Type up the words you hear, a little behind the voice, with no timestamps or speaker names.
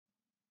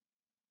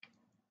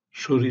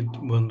শহীদ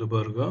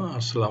বন্ধুবর্গ,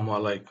 আসসালামু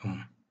আলাইকুম।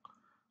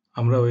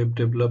 আমরা ওয়েব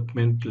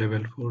ডেভেলপমেন্ট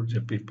লেভেল 4 যে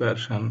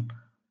প্রিপারেশন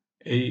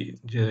এই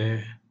যে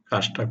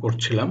কাজটা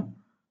করছিলাম,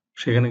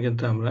 সেখানে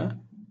কিন্তু আমরা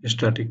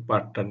স্ট্যাটিক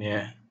পার্টটা নিয়ে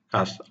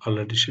কাজ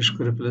অলরেডি শেষ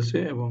করে ফেলেছি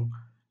এবং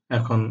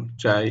এখন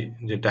চাই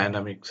যে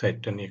ডাইনামিক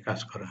সাইটটা নিয়ে কাজ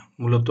করা।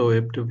 মূলত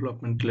ওয়েব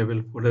ডেভেলপমেন্ট লেভেল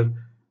 4 এর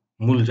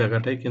মূল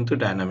জায়গাটাই কিন্তু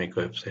ডাইনামিক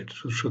ওয়েবসাইট।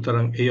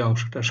 সুতরাং এই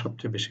অংশটা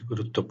সবচেয়ে বেশি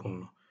গুরুত্বপূর্ণ।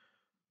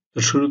 তো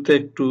শুরুতে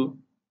একটু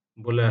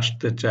বলে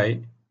আসতে চাই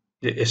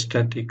যে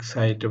স্ট্যাটিক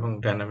সাইট এবং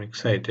ডাইনামিক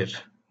সাইটের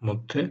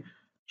মধ্যে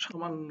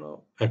সামান্য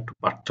একটু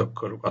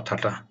পার্থক্যর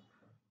কথাটা।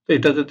 তো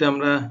এটা যদি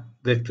আমরা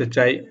দেখতে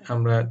চাই,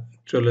 আমরা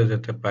চলে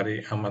যেতে পারি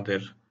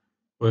আমাদের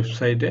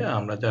ওয়েবসাইটে।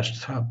 আমরা জাস্ট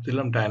সার্চ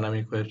দিলাম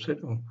ডাইনামিক ওয়েবসাইট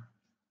এবং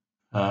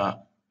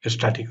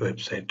স্ট্যাটিক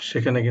ওয়েবসাইট।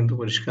 সেখানে কিন্তু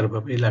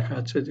পরিষ্কারভাবেই লেখা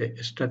আছে যে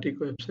static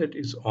website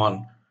is on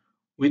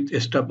with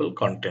stable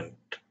content.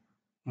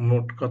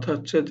 মোট কথা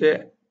হচ্ছে যে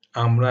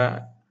আমরা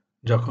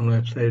যখন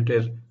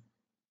ওয়েবসাইটের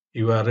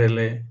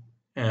ইউআরএল-এ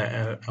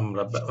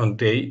আমরা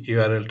দেই,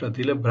 ইউআরএলটা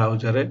দিলে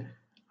ব্রাউজারে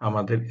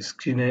আমাদের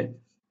স্ক্রিনে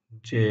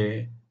যে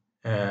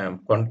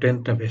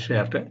কন্টেন্টটা ভেসে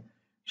আসে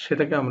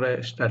সেটাকে আমরা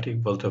স্ট্যাটিক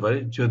বলতে পারি,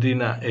 যদি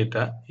না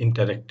এটা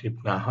ইন্টারেক্টিভ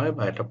না হয়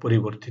বা এটা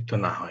পরিবর্তিত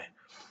না হয়।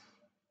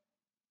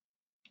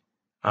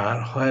 আর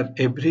where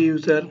every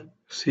user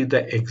see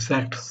the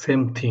exact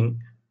same thing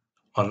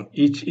on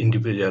each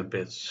individual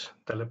page,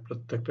 তাহলে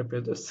প্রত্যেকটা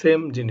পেজে সেম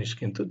জিনিস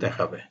কিন্তু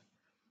দেখাবে।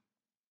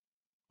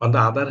 On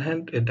the other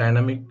hand, a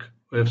dynamic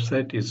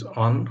website is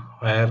on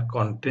where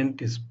content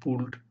is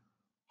pulled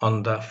on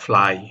the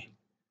fly,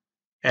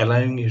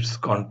 allowing its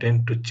content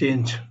to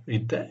change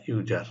with the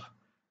user.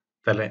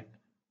 তাহলে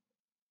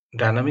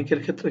ডায়নামিকের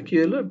ক্ষেত্রে কি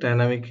হলো?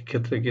 ডায়নামিকের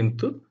ক্ষেত্রে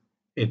কিন্তু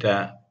এটা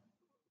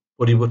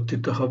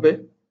পরিবর্তিত হবে,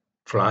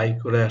 ফ্লাই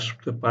করে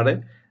আসতে পারে।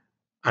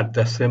 at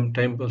the same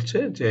time বলছে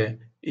যে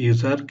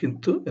ইউজার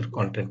কিন্তু এর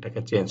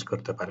কন্টেন্টটাকে চেঞ্জ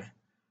করতে পারে।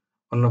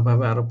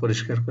 অন্যভাবে আরো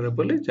পরিষ্কার করে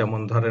বলি, যেমন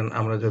ধরেন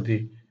আমরা যদি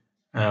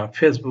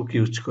ফেসবুক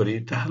ইউজ করি,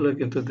 তাহলে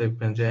কিন্তু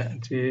দেখবেন যে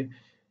যে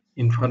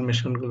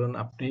ইনফরমেশনগুলো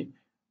আপনি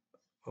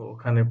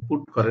ওখানে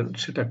পুট করেন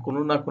সেটা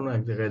কোনো না কোনো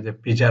এক জায়গায় যে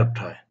প্রিজার্ভড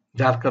হয়,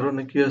 যার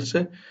কারণে কি হচ্ছে,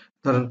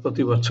 ধরেন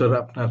প্রতি বছর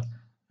আপনার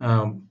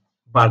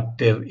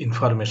বার্থডের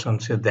ইনফরমেশন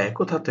সে দেয়,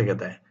 কোথা থেকে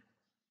দেয়?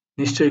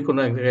 নিশ্চয়ই কোনো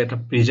এক জায়গায় এটা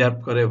প্রিজার্ভ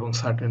করে এবং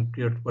সার্টেন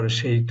পিরিয়ড পরে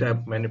সেইটা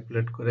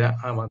ম্যানিপুলেট করে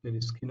আমাদের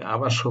স্ক্রিনে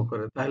আবার শো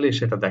করে, তাহলেই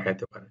সেটা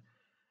দেখাইতে পারে।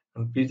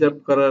 প্রিজার্ভ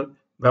করার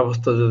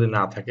ব্যবস্থা যদি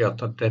না থাকে,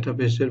 অর্থাৎ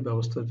ডেটাবেসের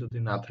ব্যবস্থা যদি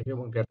না থাকে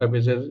এবং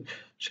ডেটাবেসের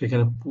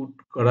সেখানে পুট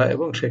করা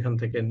এবং সেখান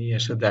থেকে নিয়ে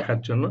এসে দেখার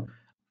জন্য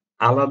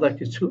আলাদা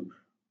কিছু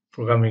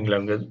প্রোগ্রামিং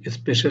ল্যাঙ্গুয়েজ,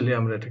 স্পেশালি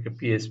আমরা এটাকে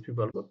পিএইচপি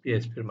বলবো,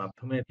 পিএইচপির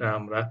মাধ্যমে এটা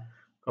আমরা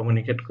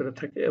কমিউনিকেট করে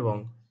থাকি এবং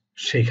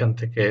সেইখান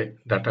থেকে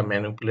ডাটা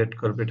ম্যানিপুলেট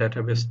করবে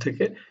ডেটাবেস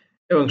থেকে,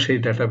 এবং সেই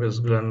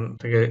ডেটাবেসগুলো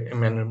থেকে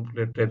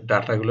ম্যানিপুলেটেড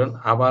ডাটাগুলো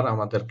আবার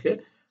আমাদেরকে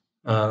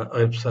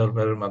ওয়েব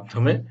সার্ভারের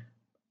মাধ্যমে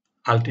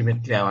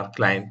আলটিমেটলি আমার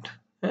ক্লায়েন্ট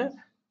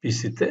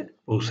পিসিতে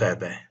পৌঁছায়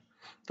দেয়।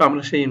 তো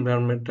আমরা সেই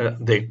এনভায়রনমেন্টটা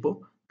দেখব।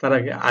 তার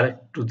আগে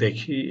আরেকটু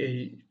দেখি, এই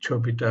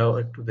ছবিটাও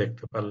একটু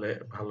দেখতে পারলে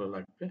ভালো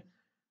লাগবে।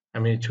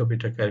 আমি এই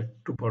ছবিটাকে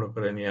একটু বড়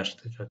করে নিয়ে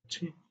আসতে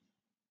চাচ্ছি।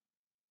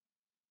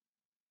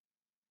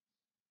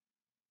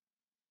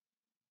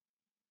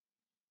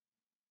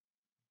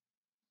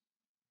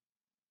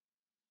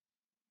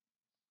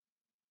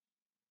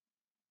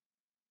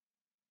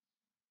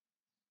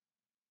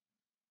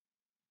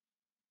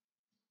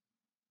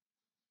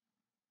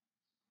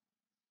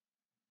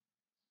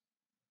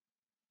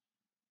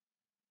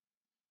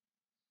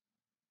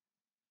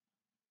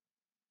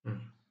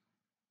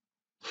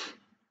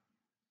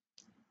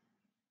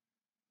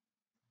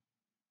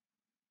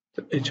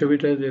 এই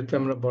ছবিটা যেহেতু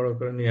আমরা বড়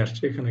করে নিয়ে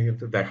আসছি, এখানে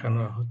কিন্তু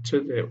দেখানো হচ্ছে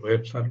যে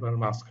ওয়েব সার্ভার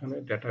মাঝখানে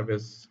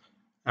ডেটাবেস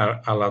আর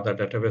আলাদা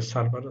ডেটাবেস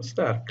সার্ভার আছে,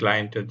 আর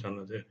ক্লায়েন্টের জন্য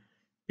যে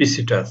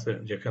পিসিটা আছে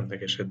যেখান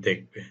থেকে সে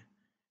দেখবে।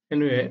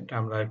 এনিওয়ে এটা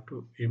আমরা একটু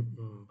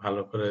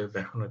ভালো করে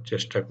দেখানোর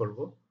চেষ্টা করব।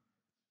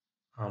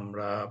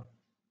 আমরা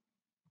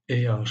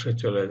এই অংশে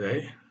চলে যাই,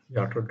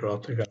 অটো ড্র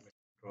থেকে আমি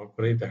ড্র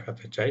করেই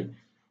দেখাতে চাই।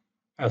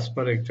 অ্যাজ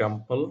পার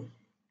এক্সাম্পল,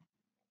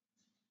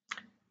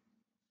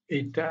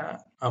 এইটা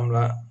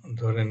আমরা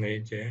ধরে নেই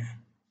যে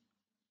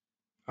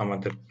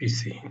আমাদের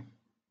পিসি,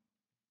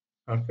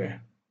 ওকে,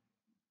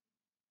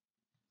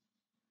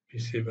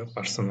 পিসি বা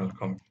পার্সোনাল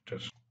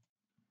কম্পিউটার,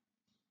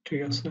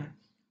 ঠিক আছে।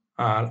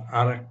 আর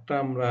আরেকটা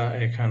আমরা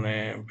এখানে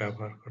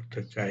ব্যবহার করতে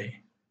চাই,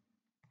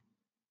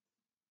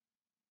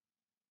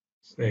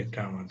 এটা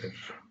আমাদের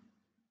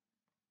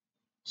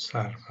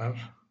সার্ভার।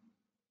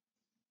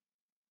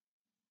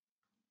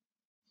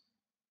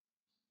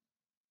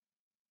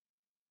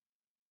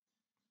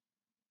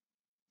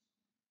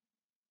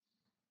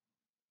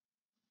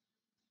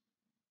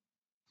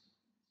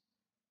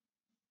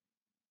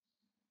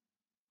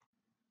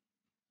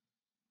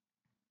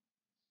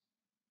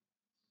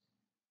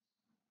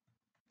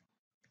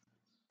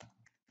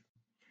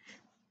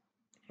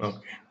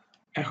 ওকে,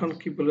 এখন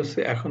কি বলেছে,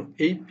 এখন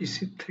এই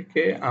পিসি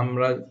থেকে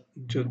আমরা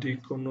যদি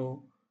কোনো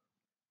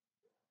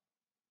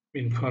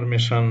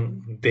ইনফরমেশন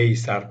দেই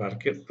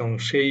সার্ভারকে, এবং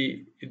সেই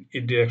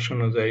ডিরেকশন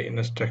অনুযায়ী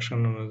ইনস্ট্রাকশন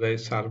অনুযায়ী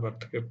সার্ভার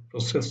থেকে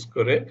প্রসেস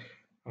করে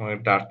আমার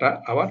ডাটা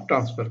আবার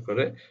ট্রান্সফার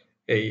করে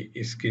এই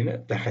স্ক্রিনে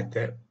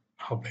দেখাতে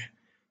হবে।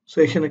 সো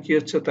এখানে কি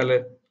হচ্ছে, তাহলে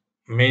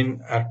মেইন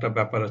একটা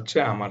ব্যাপার হচ্ছে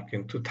আমার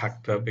কিন্তু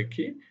থাকতে হবে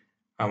কি,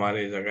 আমার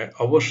এই জায়গায়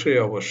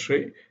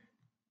অবশ্যই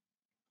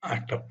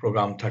একটা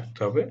প্রোগ্রাম থাকতে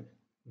হবে,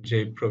 যে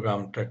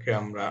প্রোগ্রামটাকে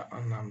আমরা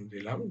নাম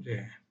দিলাম যে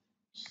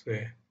সে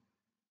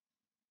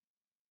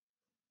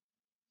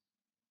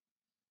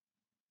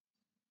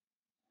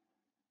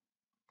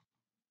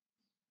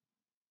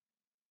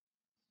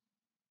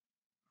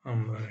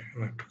আমরা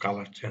এখানে একটু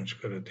কালার চেঞ্জ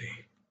করে দিই।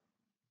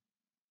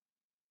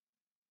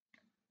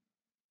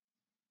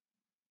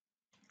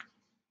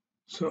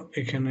 সো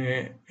এখানে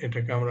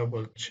এটাকে আমরা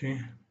বলছি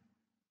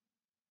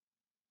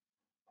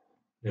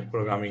যে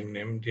প্রোগ্রামিং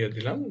নেম দিয়ে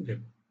দিলাম যে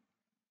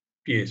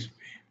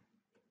পিএইচপি।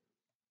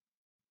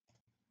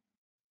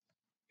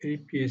 এই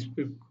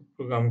পিএইচপি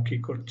প্রোগ্রাম কি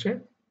করছে,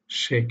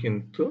 সে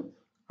কিন্তু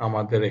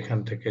আমাদের এখান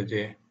থেকে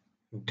যে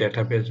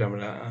ডেটাবেজ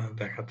আমরা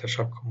দেখাতে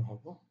সক্ষম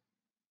হব,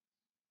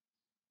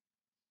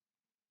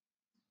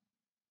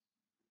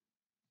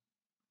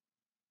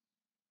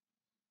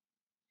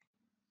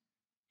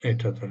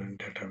 এটা ধরেন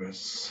ডেটাবেজ।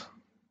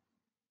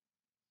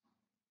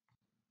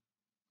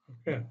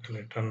 ওকে, তাহলে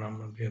এটার নাম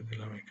দিয়ে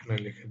দিলাম, এখানে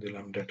লিখে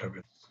দিলাম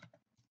ডেটাবেজ।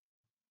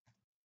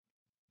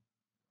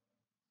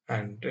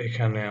 এন্ড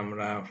এখানে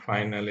আমরা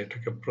ফাইনালি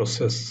এটাকে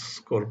প্রসেস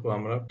করব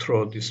আমরা থ্রো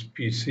দিস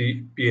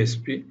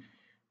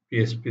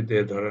পিএসপি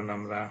দিয়ে ধরেন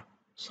আমরা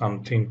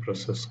সামথিং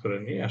প্রসেস করে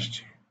নিয়ে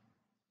আসছি।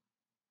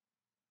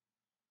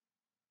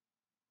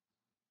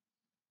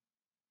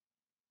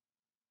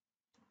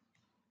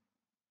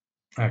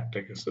 একটা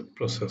কিছু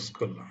প্রসেস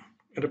করলাম,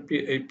 এটা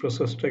এই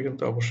প্রসেসটা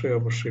কিন্তু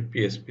অবশ্যই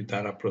পিএসপি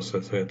দ্বারা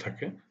প্রসেস হয়ে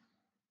থাকে।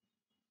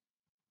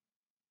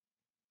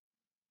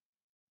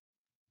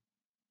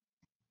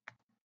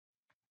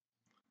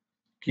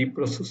 কি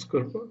প্রসেস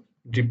করব,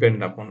 ডিপেন্ড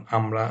আপন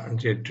আমরা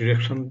যে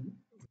ডিরেকশন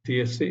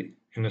দিয়েছি,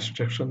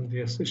 ইনস্ট্রাকশন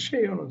দিয়েছি,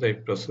 সেই অনুযায়ী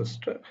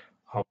প্রসেসটা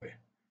হবে।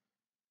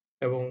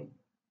 এবং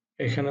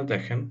এখানে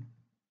দেখেন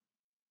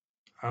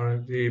আমরা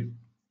যদি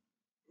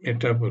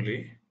এটা বলি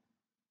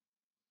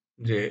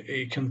যে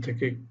এইখান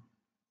থেকে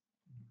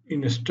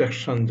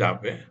ইনস্ট্রাকশন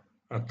যাবে,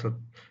 অর্থাৎ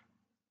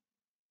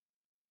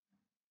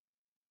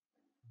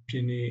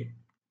যিনি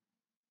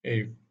এই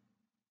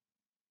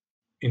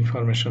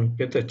ইনফরমেশন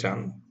পেতে চান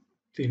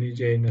তিনি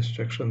যে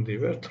ইনস্ট্রাকশন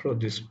দিবে থ্রু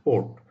দিস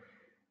পোর্ট,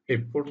 এই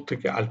পোর্ট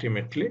থেকে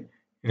আলটিমেটলি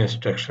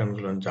ইনস্ট্রাকশন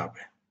গুলো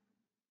যাবে।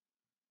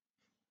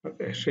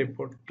 ওকে, সেই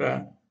পোর্টটা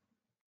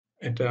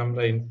এটা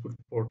আমরা ইনপুট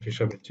পোর্ট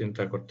হিসাবে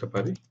চিন্তা করতে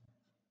পারি,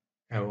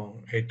 এবং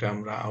এটা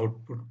আমরা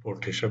আউটপুট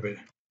পোর্ট হিসাবে,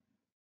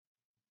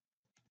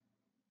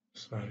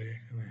 সরি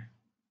এখানে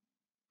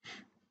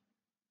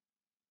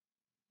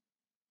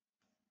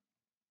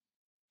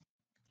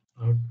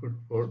আউটপুট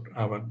পোর্ট,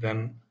 আবার দেন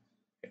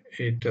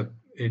এইটা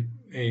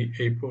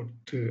এই পোর্ট,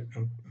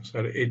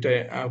 সরি এটা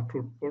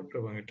আউটপুট পোর্ট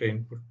এবং এটা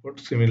ইনপুট পোর্ট।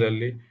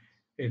 সিমিলারলি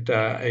এটা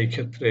এই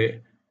ক্ষেত্রে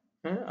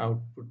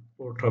আউটপুট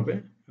পোর্ট হবে,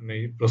 মানে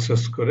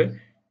প্রসেস করে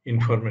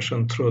ইনফরমেশন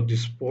থ্রু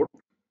দিস পোর্ট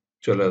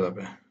চলে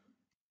যাবে।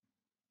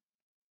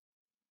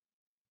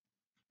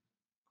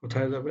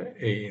 কোথায় যাবে,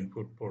 এই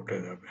ইনপুট পোর্টে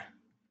যাবে।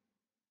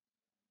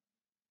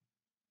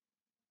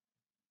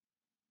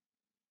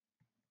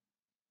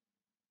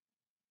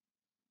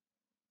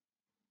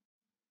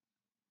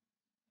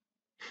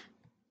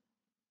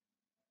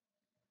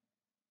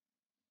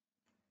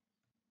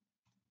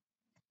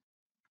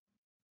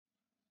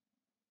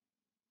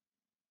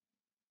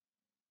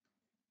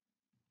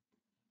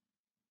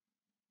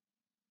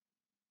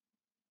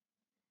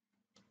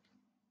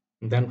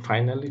 দেন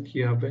ফাইনালি কি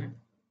হবে,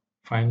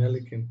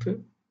 ফাইনালি কিন্তু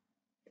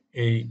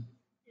এই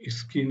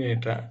স্ক্রিনে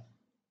এটা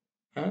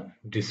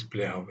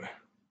ডিসপ্লে হবে।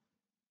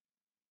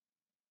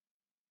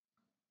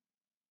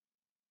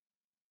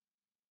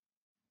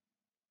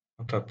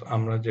 অর্থাৎ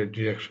আমরা যে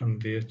ডিরেকশন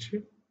দিয়েছি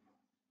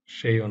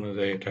সেই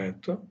অনুযায়ী এটা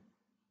হয়তো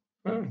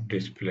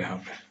ডিসপ্লে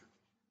হবে।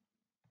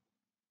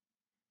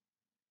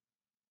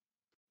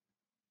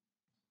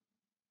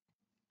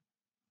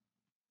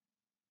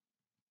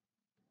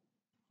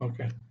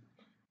 ওকে,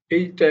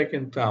 এইটা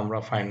কিন্তু আমরা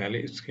ফাইনালি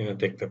স্ক্রিনে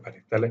দেখতে পারি।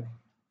 তাহলে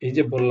এই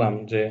যে বললাম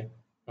যে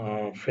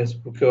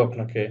ফেসবুকেও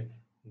আপনাকে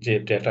যে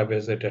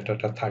ডেটাবেজে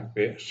ডেটাটা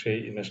থাকবে সেই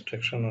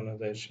ইনস্ট্রাকশন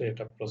অনুযায়ী সে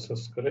এটা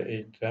প্রসেস করে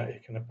এইটা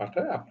এখানে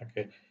পাঠায়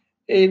আপনাকে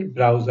এই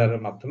ব্রাউজারের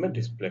মাধ্যমে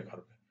ডিসপ্লে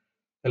করবে।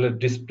 তাহলে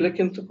ডিসপ্লে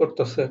কিন্তু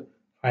করতেছে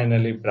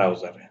ফাইনালি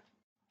ব্রাউজারে।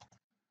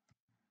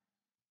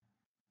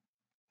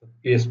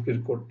 পিএসপির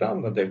কোডটা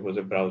আমরা দেখবো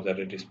যে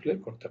ব্রাউজারে ডিসপ্লে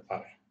করতে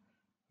পারে।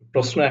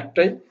 প্রশ্ন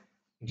একটাই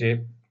যে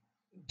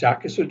যা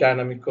কিছু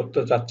ডায়নামিক করতে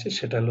যাচ্ছি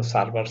সেটা হলো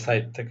সার্ভার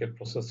সাইড থেকে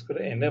প্রসেস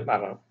করে এনে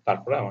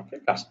তারপরে আমাকে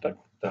কাজটা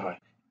করতে হয়।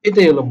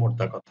 এটাই হলো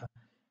মোদ্দা কথা।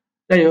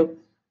 যাই হোক,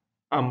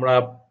 আমরা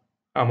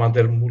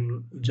আমাদের মূল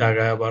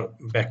জায়গায় আবার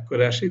ব্যাক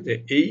করে আসি যে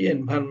এই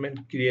এনভায়রনমেন্ট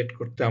ক্রিয়েট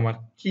করতে আমার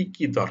কি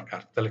কি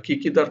দরকার। তাহলে কি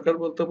কি দরকার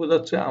বলতে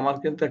বোঝাচ্ছে আমার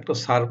কিন্তু একটা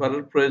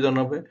সার্ভারের প্রয়োজন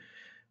হবে,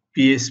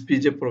 পিএসপি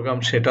যে প্রোগ্রাম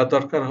সেটা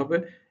দরকার হবে,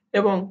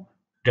 এবং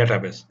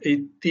ডেটাবেস, এই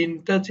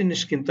তিনটা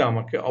জিনিস কিন্তু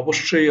আমাকে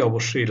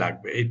অবশ্যই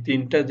লাগবে। এই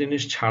তিনটা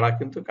জিনিস ছাড়া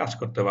কিন্তু কাজ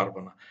করতে পারবো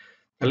না।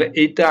 তাহলে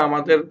এইটা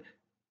আমাদের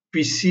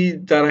পিসি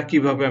দ্বারা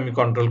কিভাবে আমি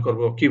কন্ট্রোল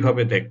করব,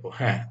 কিভাবে দেখব?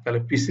 হ্যাঁ, তাহলে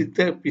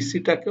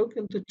পিসিটাকেও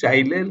কিন্তু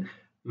চাইলে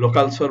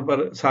লোকাল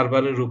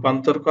সার্ভারে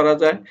রূপান্তর করা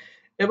যায়,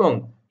 এবং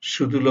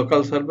শুধু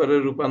লোকাল সার্ভারে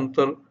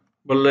রূপান্তর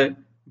বললে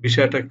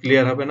বিষয়টা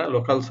ক্লিয়ার হবে না।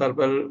 লোকাল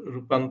সার্ভার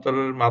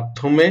রূপান্তরের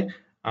মাধ্যমে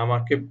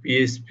আমাকে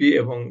পিএইচপি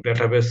এবং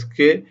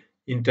ডেটাবেসকে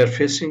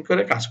ইন্টারফেসিং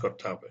করে কাজ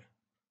করতে হবে।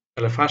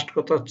 তাহলে ফার্স্ট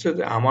কথা হচ্ছে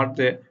যে আমার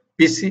যে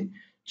পিসি,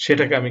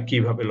 সেটাকে আমি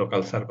কিভাবে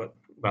লোকাল সার্ভার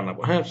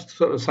বানাবো। হ্যাঁ,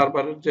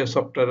 সার্ভারের যে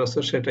সফটওয়্যার আছে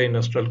সেটা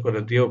ইনস্টল করে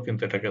দিয়েও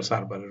কিন্তু এটাকে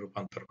সার্ভারে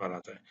রূপান্তর করা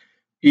যায়।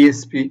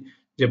 পিএইচপি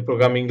যে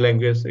প্রোগ্রামিং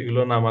ল্যাঙ্গুয়েজ,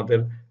 এগুলো না আমাদের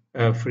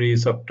ফ্রি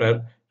সফটওয়্যার,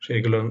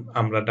 সেগুলো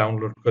আমরা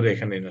ডাউনলোড করে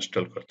এখানে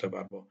ইনস্টল করতে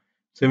পারবো।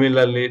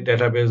 সিমিলারলি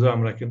ডেটাবেসও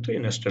আমরা কিন্তু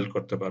ইনস্টল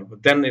করতে পারবো।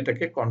 দেন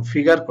এটাকে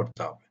কনফিগার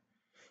করতে হবে।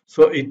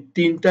 সো এই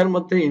তিনটার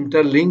মধ্যে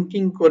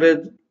ইন্টারলিঙ্কিং করে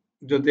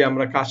যদি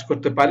আমরা কাজ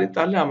করতে পারি,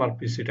 তাহলে আমার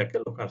পিসিটাকে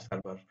লোকাল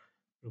সার্ভার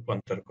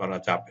রূপান্তর করা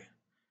যাবে।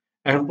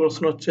 এখন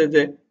প্রশ্ন হচ্ছে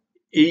যে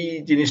এই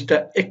জিনিসটা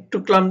একটু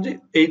ক্লামজি,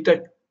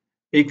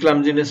 এই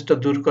ক্লামজিনেসটা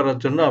দূর করার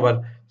জন্য আবার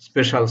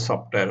স্পেশাল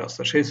সফটওয়্যার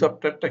আছে। সেই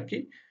সফটওয়্যারটা কি?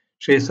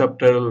 সেই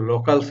সফটওয়্যার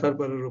লোকাল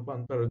সার্ভারে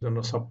রূপান্তরের জন্য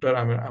সফটওয়্যার,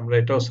 আমরা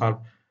এটাও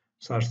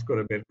সার্চ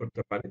করে বের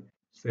করতে পারি।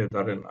 সে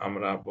ধরেন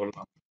আমরা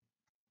বললাম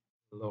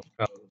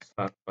লোকাল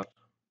সার্ভার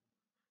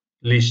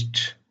লিস্ট,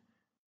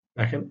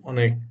 দেখেন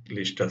অনেক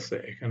লিস্ট আছে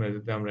এখানে।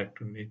 যদি আমরা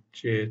একটু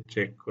নিচে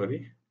চেক করি,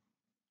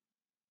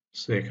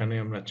 এখানে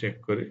আমরা চেক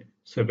করি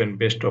 7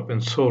 best open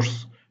source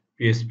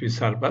PHP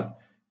server,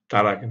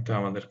 তারা কিন্তু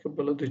আমাদেরকে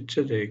বলে দিচ্ছে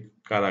যে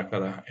কারা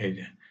কারা। এই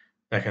যে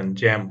দেখেন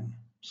জ্যাম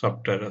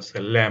সফটওয়্যার আছে,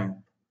 ল্যাম্প,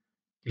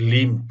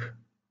 লিম্প,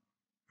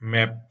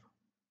 ম্যাপ,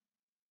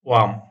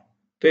 ওয়াম।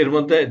 তো এর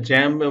মধ্যে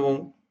জ্যাম এবং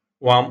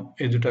ওয়াম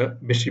এই দুটা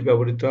বেশি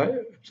ব্যবহৃত হয়,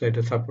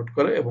 ওয়েবসাইটে সাপোর্ট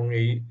করে। এবং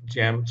এই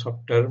জ্যাম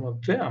সফটওয়্যারের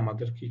মধ্যে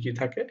আমাদের কি কি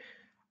থাকে,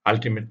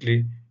 আলটিমেটলি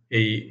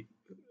এই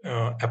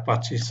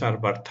অ্যাপাচি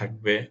সার্ভার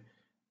থাকবে,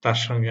 তার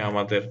সঙ্গে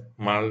আমাদের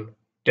মাল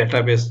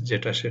ডেটাবেস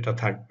যেটা সেটা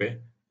থাকবে,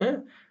 হ্যাঁ,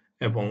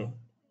 এবং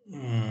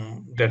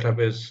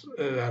ডেটাবেস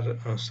আর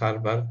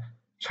সার্ভার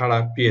ছাড়া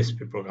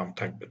পিএইচপি প্রোগ্রাম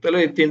থাকবে। তাহলে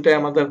এই তিনটাই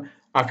আমাদের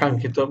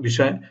আকাঙ্ক্ষিত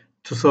বিষয়।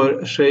 তো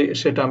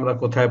সেটা আমরা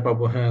কোথায়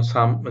পাবো? হ্যাঁ,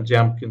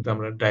 জ্যাম কিন্তু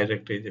আমরা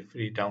ডাইরেক্ট এই যে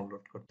ফ্রি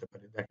ডাউনলোড করতে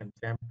পারি। দেখেন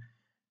জ্যাম,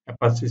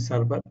 অ্যাপাচি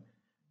সার্ভার,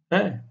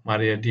 হ্যাঁ,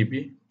 মারিয়া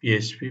ডিবি,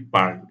 পিএইচপি,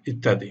 পার্ল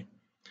ইত্যাদি।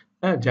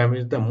 হ্যাঁ, jam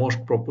is the most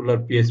popular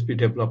PHP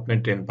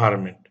development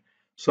environment.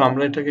 So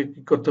আমরা এটাকে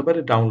কি করতে পারি?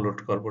 ডাউনলোড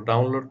করব।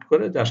 ডাউনলোড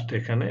করে জাস্ট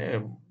এখানে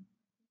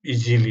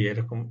ইজিলি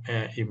এরকম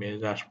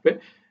ইমেজ আসবে,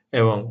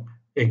 এবং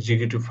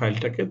এক্সিকিউটিভ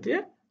ফাইলটাকে দিয়ে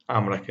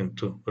আমরা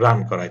কিন্তু রান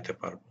করাইতে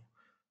পারবো।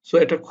 সো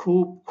এটা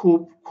খুব খুব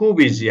খুব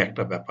ইজি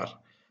একটা ব্যাপার।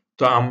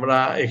 তো আমরা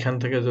এখান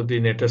থেকে যদি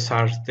নেটে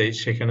সার্চ দেই,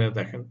 সেখানে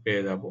দেখেন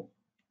পেয়ে যাব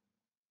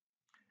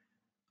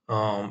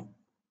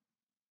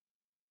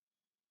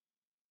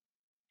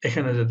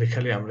এখানে যদি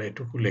খালি আমরা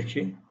এটুকু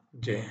লিখি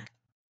যে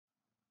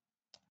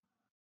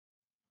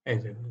এই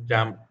যে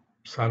জাম্প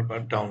সার্ভার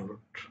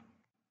ডাউনলোড,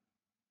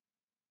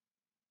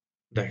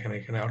 দেখেন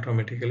এখানে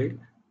অটোমেটিক্যালি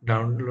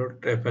ডাউনলোড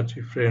অ্যাপাচি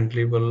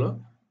ফ্রেন্ডলি বলল,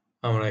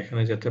 আমরা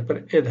এখানে যেতে পারি।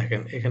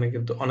 দেখেন এখানে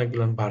কিন্তু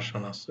অনেকগুলো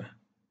ভার্সন আছে,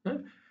 হ্যাঁ,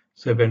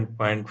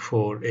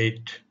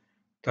 7.48,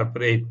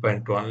 তারপরে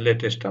 8.1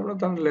 লেটেস্ট। আমরা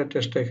ধরুন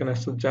লেটেস্ট এখানে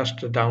আছে, জাস্ট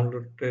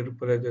ডাউনলোডের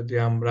উপরে যদি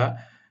আমরা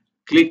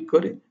ক্লিক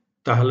করি,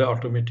 তাহলে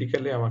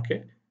অটোমেটিক্যালি আমাকে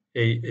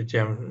এই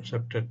জ্যাম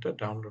সফটওয়্যারটা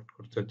ডাউনলোড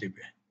করতে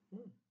দিবে।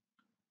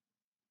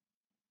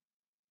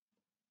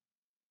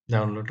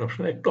 ডাউনলোড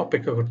অপশন একটু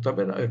অপেক্ষা করতে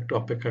হবে, একটু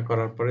অপেক্ষা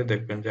করার পরে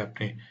দেখবেন যে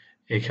আপনি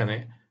এইখানে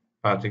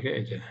বাঁদিকে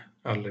এই যে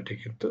অলরেডি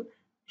কিন্তু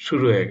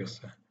শুরু হয়ে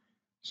গেছে।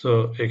 সো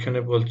এখানে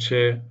বলছে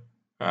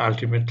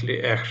আলটিমেটলি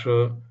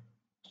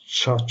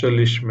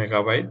 147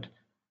 মেগাবাইট,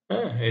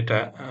 হ্যাঁ, এটা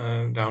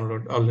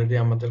ডাউনলোড অলরেডি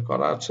আমাদের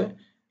করা আছে।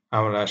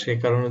 আমরা সেই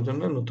কারণের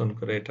জন্য নতুন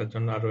করে এটার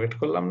জন্য আর ওয়েট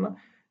করলাম না,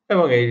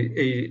 এবং এই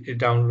এই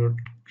ডাউনলোড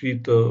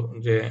কৃত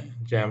যে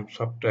জ্যাম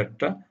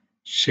সফটওয়্যারটা,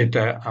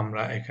 সেটা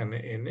আমরা এখানে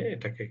এনে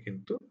এটাকে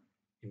কিন্তু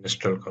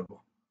ইনস্টল করব।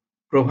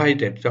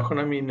 প্রোভাইডেড যখন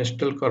আমি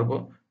ইনস্টল করব,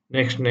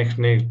 নেক্সট নেক্সট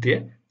নেক্সট দিয়ে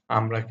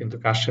আমরা কিন্তু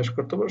কাজ শেষ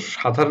করতে পারবো।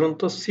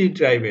 সাধারণত সি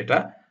ড্রাইভ এটা,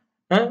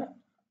 হ্যাঁ,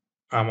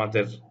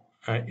 আমাদের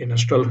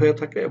ইনস্টল হয়ে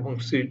থাকে, এবং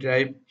সি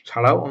ড্রাইভ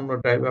ছাড়াও অন্য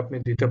ড্রাইভ আপনি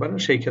দিতে পারেন।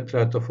 সেই ক্ষেত্রে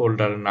হয়তো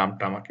ফোল্ডারের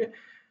নামটা আমাকে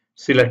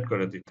সিলেক্ট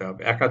করে দিতে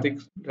হবে। একাধিক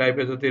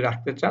ড্রাইভে যদি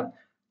রাখতে চান,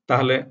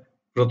 তাহলে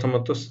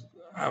প্রথমত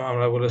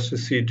আমরা বলেছি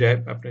সি ড্রাইভ,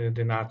 আপনি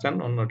যদি না চান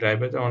অন্য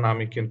ড্রাইভে, যেমন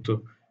আমি কিন্তু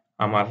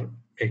আমার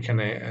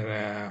এখানে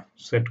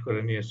সেট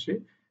করে নিয়েছি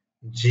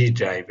জি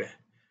ড্রাইভে।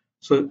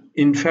 সো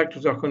ইনফ্যাক্ট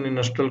যখন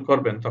ইনস্টল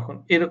করবেন, তখন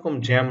এরকম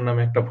জ্যাম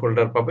নামে একটা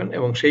ফোল্ডার পাবেন,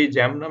 এবং সেই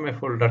জ্যাম নামে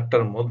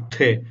ফোল্ডারটার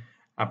মধ্যে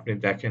আপনি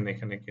দেখেন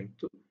এখানে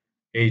কিন্তু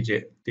এই যে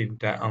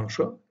তিনটা অংশ,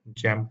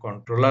 জ্যাম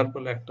কন্ট্রোলার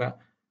বলে একটা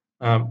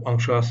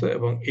অংশ আছে,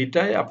 এবং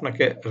এটাই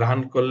আপনাকে রান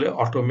করলে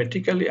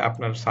অটোমেটিক্যালি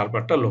আপনার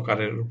সার্ভারটা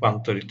লোকালে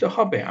রূপান্তরিত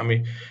হবে। আমি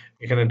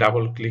এখানে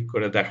ডাবল ক্লিক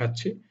করে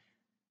দেখাচ্ছি।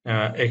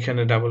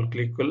 এখানে ডাবল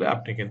ক্লিক করলে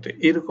আপনি কিন্তু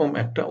এরকম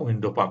একটা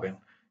উইন্ডো পাবেন,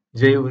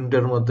 যে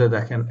উইন্ডোর মধ্যে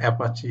দেখেন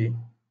অ্যাপাচি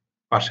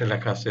পাশে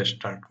লেখা আছে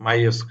স্টার্ট,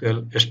 মাইএসকিউএল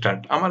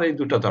স্টার্ট। আমার এই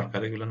দুটো দরকার,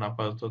 এগুলো না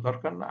আপাতত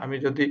দরকার না। আমি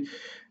যদি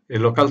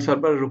লোকাল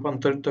সার্ভারে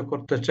রূপান্তরিত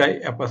করতে চাই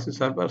অ্যাপাচি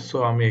সার্ভার, সো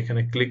আমি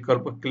এখানে ক্লিক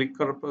করব। ক্লিক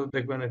করার পর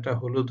দেখবেন এটা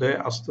হলুদ হয়ে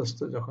আস্তে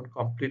আস্তে যখন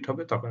কমপ্লিট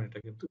হবে তখন এটা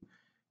কিন্তু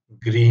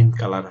গ্রিন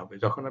কালার হবে।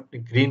 যখন আপনি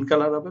গ্রিন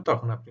কালার হবে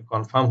তখন আপনি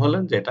কনফার্ম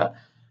হলেন যে এটা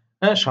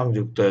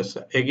সংযুক্ত হয়েছে।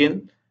 এগেন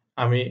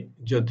আমি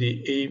যদি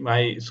এই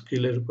মাই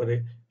স্কিলের উপরে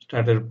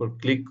স্টার্টের উপর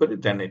ক্লিক করি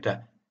দেন এটা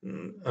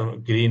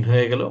গ্রিন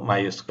হয়ে গেল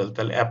মাইএসকিউএল।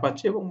 তাহলে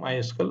অ্যাপাচি এবং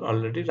মাইএসকিউএল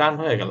অলরেডি রান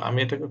হয়ে গেল। আমি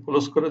এটাকে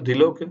ক্লোজ করে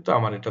দিলেও কিন্তু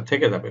আমার এটা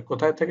থেকে যাবে।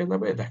 কোথায় থেকে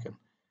যাবে দেখেন,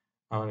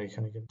 আমার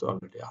এখানে কিন্তু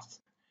অলরেডি আছে।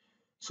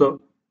 সো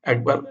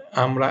একবার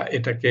আমরা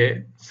এটাকে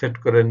সেট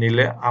করে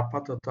নিলে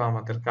আপাতত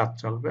আমাদের কাজ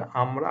চলবে।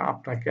 আমরা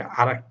আপনাকে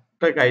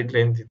আরেকটা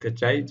গাইডলাইন দিতে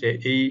চাই যে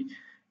এই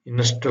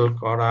ইনস্টল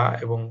করা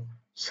এবং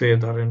সে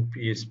ধরেন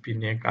পিএইচপি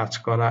নিয়ে কাজ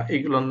করা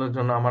এগুলোর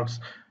জন্য আমার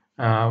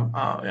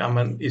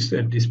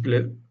ডিসপ্লে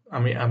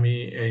আমি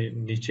এই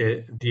নিচে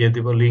দিয়ে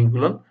দিব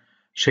লিঙ্কগুলো,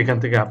 সেখান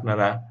থেকে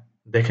আপনারা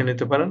দেখে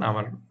নিতে পারেন।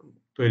 আমার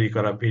তৈরি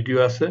করা ভিডিও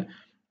আছে,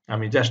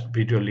 আমি জাস্ট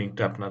ভিডিও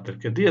লিঙ্কটা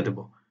আপনাদেরকে দিয়ে দেব।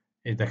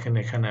 এই দেখেন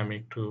এখানে আমি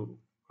একটু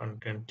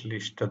কন্টেন্ট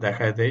লিস্টটা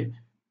দেখায় দেই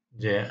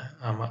যে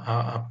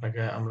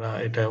আপনাকে আমরা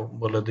এটা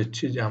বলে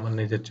দিচ্ছি যে আমার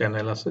নিজের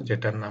চ্যানেল আছে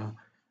যেটার নাম,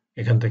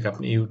 এখান থেকে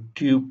আপনি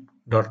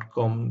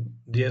youtube.com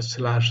দিয়ে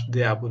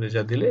আবু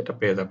রেজা দিলে এটা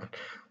পেয়ে যাবেন।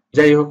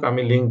 যাই হোক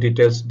আমি লিঙ্ক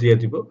ডিটেলস দিয়ে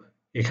দিব।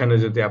 এখানে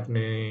যদি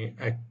আপনি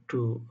একটু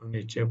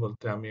নিচে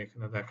বলতে আমি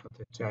এখানে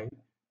দেখাতে চাই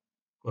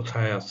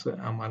কোথায় আছে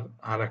আমার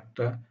আর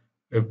একটা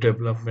ওয়েব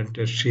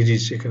ডেভেলপমেন্টের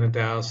সিরিজ এখানে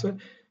দেওয়া আছে।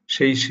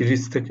 সেই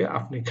সিরিজ থেকে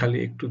আপনি খালি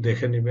একটু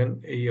দেখে নেবেন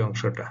এই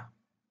অংশটা,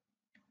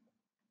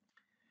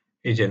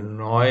 এই যে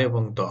 9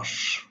 এবং 10,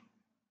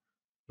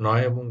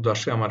 9 এবং 10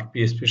 এ আমার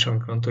পিএইচপি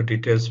সংক্রান্ত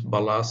ডিটেলস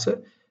বলা আছে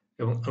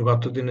এবং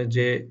গত দিনে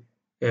যে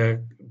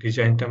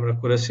ডিজাইনটা আমরা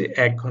করেছি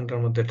 1 ঘন্টার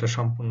মধ্যে এটা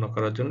সম্পূর্ণ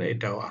করার জন্য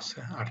এটাও আছে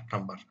 8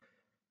 নাম্বার।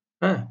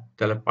 হ্যাঁ,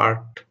 তাহলে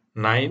পার্ট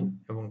 9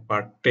 এবং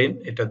পার্ট 10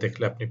 এটা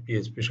দেখলে আপনি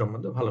পিএইচপি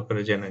সম্বন্ধে ভালো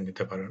করে জেনে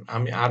নিতে পারেন।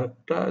 আমি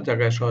আরেকটা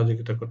জায়গায়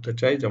সহযোগিতা করতে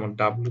চাই, যেমন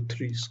W3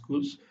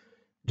 স্কুলস,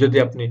 যদি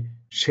আপনি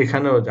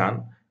সেখানেও যান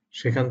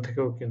সেখান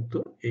থেকেও কিন্তু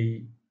এই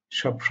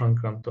সব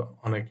সংক্রান্ত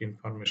অনেক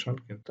ইনফরমেশন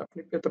কিন্তু আপনি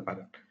পেতে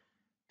পারেন।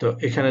 তো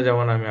এখানে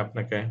যেমন আমি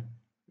আপনাকে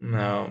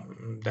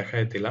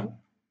দেখাই দিলাম,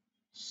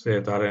 সে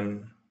ধরেন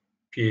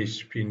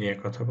পিএইচপি নিয়ে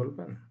কথা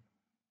বলবেন,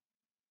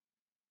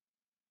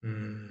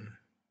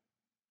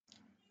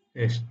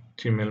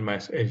 HTML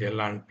এই যে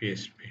লার্ন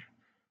পিএইচপি।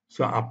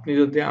 সো আপনি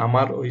যদি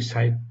আমার ওই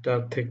সাইটটা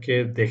থেকে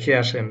দেখে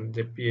আসেন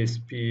যে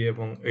পিএইচপি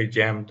এবং এই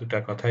জ্যাম দুটা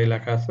কথাই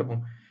লেখা আছে এবং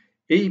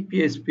এই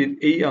পিএইচপির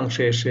এই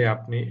অংশে এসে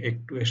আপনি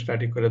একটু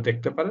স্টাডি করে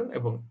দেখতে পারেন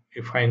এবং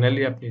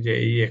ফাইনালি আপনি যে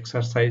এই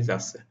এক্সারসাইজ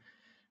আছে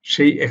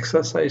সেই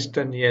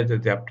এক্সারসাইজটা নিয়ে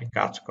যদি আপনি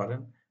কাজ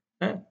করেন,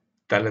 হ্যাঁ,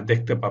 তাহলে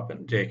দেখতে পাবেন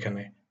যে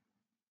এখানে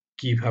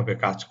কিভাবে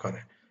কাজ করে।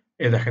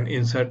 এই দেখেন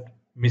insert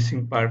missing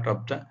part of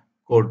the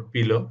code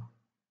below.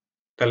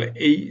 তাহলে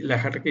এই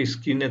লেখাটাকে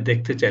স্ক্রিনে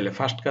দেখতে চাইলে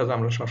ফার্স্ট কাজ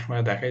আমরা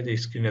সবসময় দেখাই যে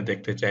স্ক্রিনে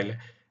দেখতে চাইলে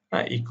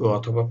ইকো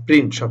অথবা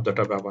প্রিন্ট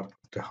শব্দটা ব্যবহার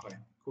করতে হয়।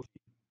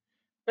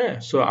 হ্যাঁ,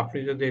 সো আপনি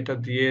যদি এটা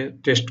দিয়ে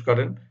টেস্ট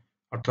করেন,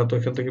 অর্থাৎ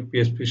ওইখান থেকে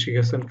পিএইচপি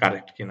শিখেছেন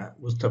কারেক্ট কিনা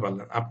বুঝতে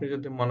পারলেন। আপনি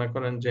যদি মনে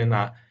করেন যে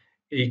না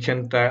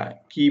এইখানটা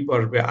কি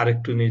বসবে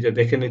আরেকটু নিজে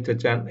দেখে নিতে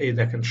চান, এই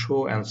দেখেন শো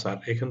অ্যান্সার,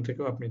 এখান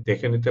থেকেও আপনি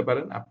দেখে নিতে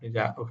পারেন। আপনি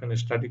যা ওখানে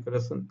স্টাডি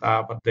করেছেন তা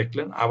আবার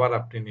দেখলেন, আবার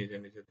আপনি নিজে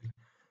নিজে দিলেন।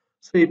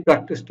 সেই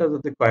প্র্যাকটিসটা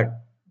যদি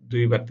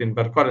 2 বার 3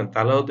 বার করেন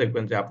তাহলেও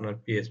দেখবেন যে আপনার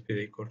পিএইচপির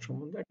এই কোড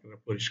সম্বন্ধে একটা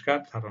পরিষ্কার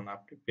ধারণা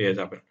আপনি পেয়ে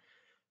যাবেন।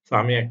 তো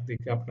আমি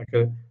একদিকে আপনাকে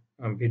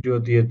ভিডিও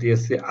দিয়ে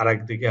দিয়েছি, আর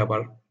একদিকে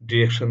আবার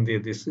ডিরেকশন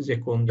দিয়ে দিয়েছি যে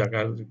কোন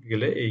জায়গায়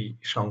গেলে এই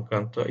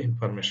সংক্রান্ত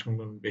ইনফরমেশন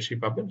বেশি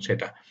পাবেন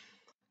সেটা।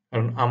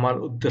 কারণ আমার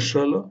উদ্দেশ্য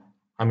হলো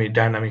আমি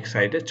ডাইনামিক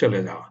সাইডে চলে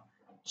যাওয়া।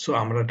 সো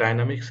আমরা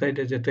ডাইনামিক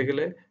সাইডে যেতে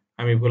গেলে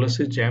আমি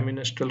বলেছি জ্যাম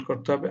ইনস্টল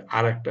করতে হবে।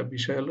 আর একটা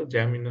বিষয় হলো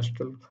জ্যাম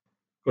ইনস্টল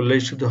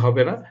করলেই শুধু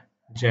হবে না,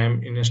 জ্যাম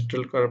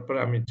ইনস্টল করার পরে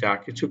আমি যা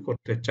কিছু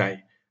করতে চাই,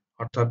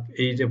 অর্থাৎ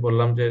এই যে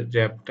বললাম যে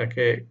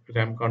জ্যামটাকে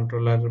র্যাম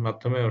কন্ট্রোলারের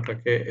মাধ্যমে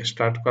ওটাকে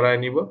স্টার্ট করায়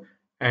নিব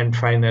অ্যান্ড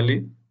ফাইনালি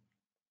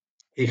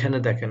এখানে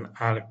দেখেন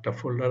আর একটা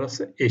ফোল্ডার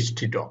আছে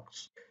htdocs।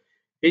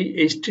 এই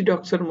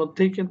htdocs এর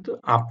মধ্যেই কিন্তু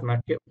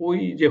আপনাকে ওই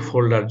যে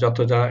ফোল্ডার যত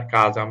যা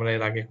কাজ আমরা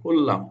এর আগে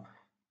করলাম,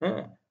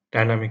 হ্যাঁ,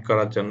 ডাইনামিক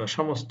করার জন্য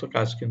সমস্ত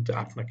কাজ কিন্তু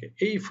আপনাকে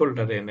এই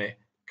ফোল্ডারে এনে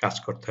কাজ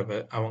করতে হবে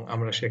এবং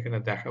আমরা সেখানে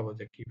দেখাবো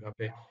যে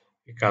কিভাবে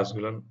এই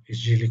কাজগুলো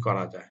ইজিলি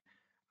করা যায়।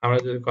 আমরা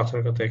যদি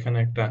কথার কথা এখানে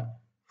একটা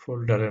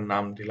ফোল্ডারের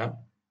নাম দিলাম,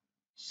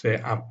 সে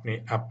আপনি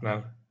আপনার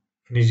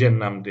নিজের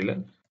নাম দিলেন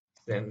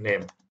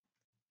নেম,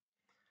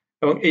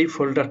 এবং এই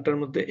ফোল্ডারটার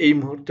মধ্যে এই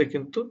মুহূর্তে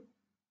কিন্তু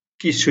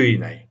কিছুই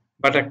নাই,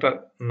 বাট একটা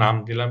নাম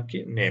দিলাম কি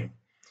নেম।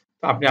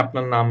 আপনি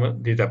আপনার নাম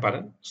দিতে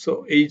পারেন। সো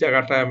এই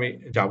জায়গাটায় আমি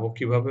যাব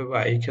কিভাবে বা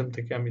এইখান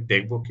থেকে আমি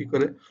দেখব কি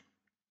করে,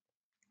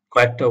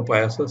 কয়েকটা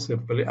উপায় আছে।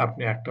 সিম্পলি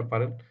আপনি একটা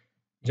পারেন,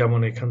 যেমন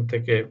এখান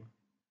থেকে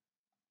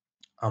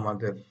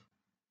আমাদের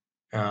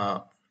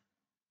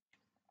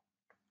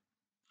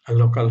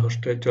লোকাল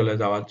হোস্টে চলে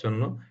যাওয়ার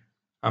জন্য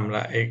আমরা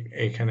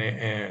এইখানে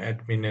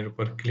অ্যাডমিনের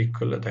উপর ক্লিক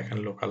করলে দেখেন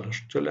লোকাল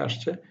হোস্ট চলে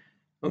আসছে।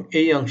 এবং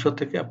এই অংশ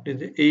থেকে আপনি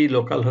যে এই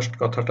লোকাল হোস্ট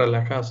কথাটা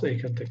লেখা আছে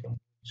এখান থেকে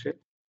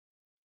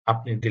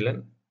আপনি দিলেন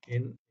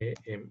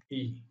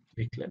NAME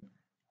লিখলেন,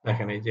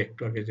 দেখেন এই যে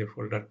একটু আগে যে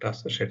ফোল্ডারটা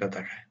আছে সেটা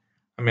দেখায়।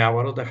 আমি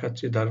আবারও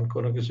দেখাচ্ছি, ধরেন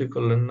কোনো কিছুই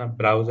করলেন না,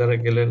 ব্রাউজারে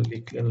গেলেন,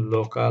 লিখলেন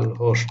লোকাল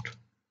হোস্ট,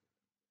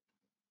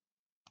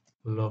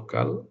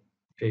 লোকাল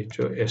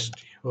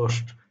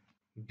হোস্ট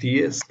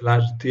দিয়ে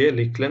স্ল্যাশ দিয়ে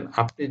লিখলেন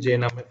আপনি যে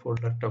নামে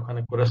ফোল্ডারটা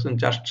ওখানে করেছেন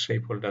জাস্ট সেই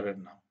ফোল্ডারের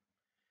নাম।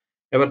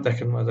 এবার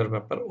দেখেন মজার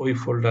ব্যাপার, ওই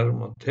ফোল্ডারের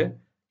মধ্যে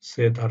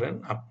সে ধরেন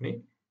আপনি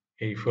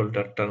এই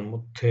ফোল্ডারটার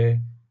মধ্যে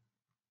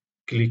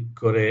ক্লিক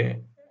করে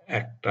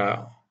একটা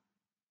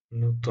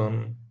নতুন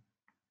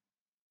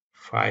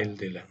ফাইল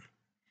দিলেন,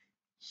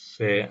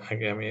 সে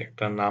আগে আমি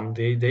একটা নাম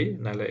দিয়েই দেই,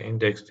 নাহলে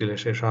ইন্ডেক্স দিলে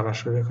সে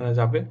সরাসরি ওখানে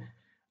যাবে।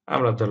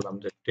 আমরা ধরলাম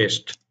যে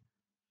টেস্ট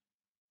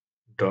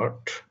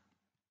ডট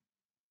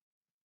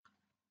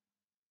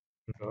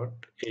ডট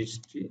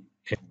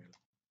এইচটিএমএল,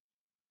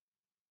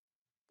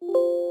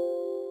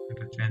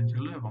 এটা চেঞ্জ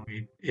হলো এবং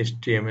এই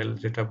এইচটিএমএল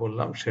যেটা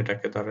বললাম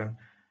সেটাকে ধরেন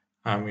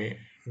আমি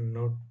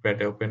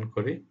নোটপ্যাডে ওপেন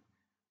করি,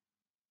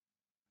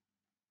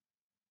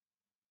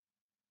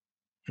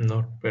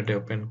 নোটপ্যাডে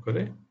ওপেন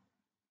করে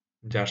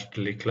জাস্ট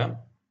লিখলাম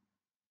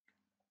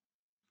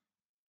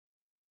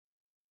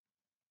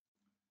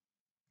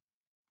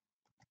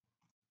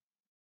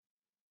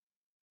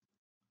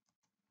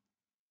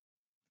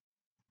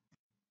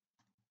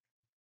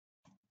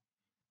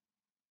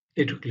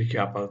এটুকু লিখে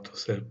আপাতত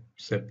সেভ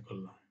সেভ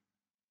করলাম।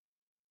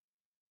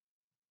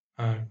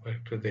 একবার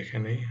একটু দেখে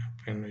নেই,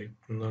 ওপেন উইথ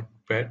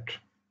নোটপ্যাড,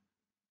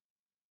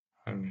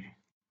 আমি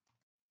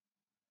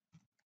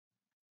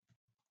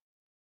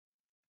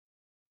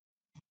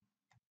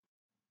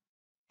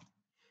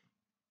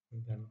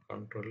দেন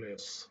কন্ট্রোল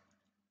এস,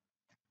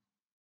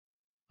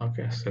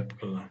 ওকে সেভ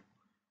করলাম।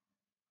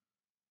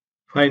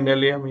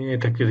 ফাইনালি আমি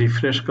এটাকে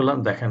রিফ্রেশ করলাম,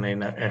 দেখেন এই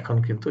না এখন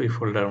কিন্তু এই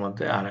ফোল্ডারের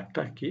মধ্যে আর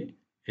একটা কি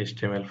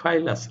এইচটিএমএল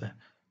ফাইল আছে।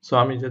 সো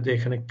আমি যদি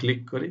এখানে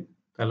ক্লিক করি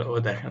তাহলে ও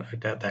দেখেন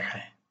এটা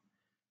দেখায়।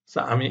 সো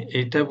আমি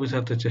এইটা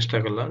বোঝাতে চেষ্টা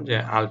করলাম যে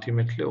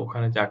আলটিমেটলি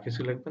ওখানে যা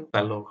কিছু লিখবেন তা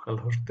লোকাল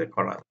হোস্টে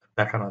করা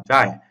দেখানো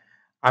যায়।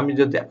 আমি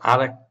যদি আর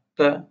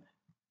একটা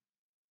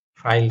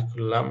ফাইল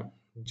খুললাম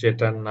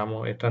যেটার নামও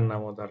এটার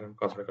নামও ধরেন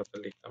কথার কথা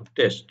লিখলাম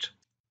টেস্ট,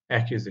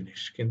 একই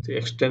জিনিস কিন্তু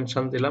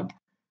এক্সটেনশন দিলাম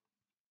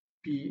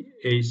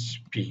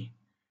পিএইচপি।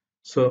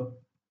 সো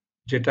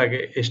যেটা আগে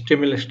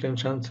HTML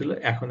এক্সটেনশন ছিল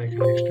এখন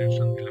এখানে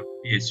এক্সটেনশন দিলাম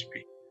PHP।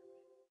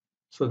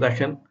 সো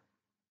দেখেন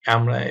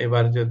আমরা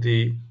এবার যদি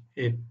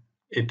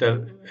এটার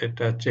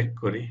এটা চেক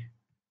করি,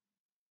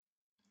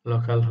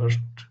 লোকাল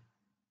হোস্ট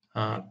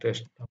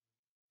টেস্ট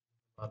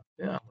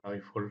আমরা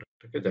ওই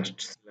ফোল্ডারটাকে জাস্ট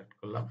সিলেক্ট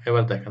করলাম।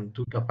 এবার দেখেন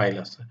দুটো ফাইল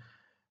আছে,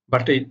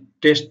 বাট এই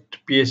টেস্ট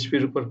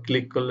পিএইচপির উপর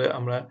ক্লিক করলে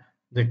আমরা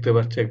দেখতে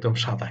পাচ্ছি একদম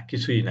সাদা,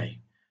 কিছুই নাই।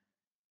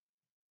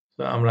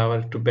 তো আমরা আবার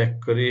একটু ব্যাক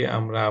করি,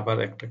 আমরা আবার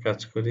একটা কাজ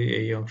করি,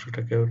 এই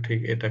অংশটাকেও ঠিক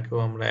এটাকেও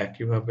আমরা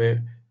একইভাবে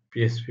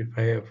পিএইচপি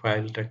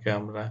ফাইলটাকে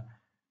আমরা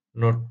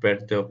নোটপ্যাড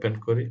দিয়ে ওপেন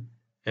করি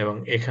এবং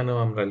এখানেও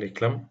আমরা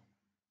লিখলাম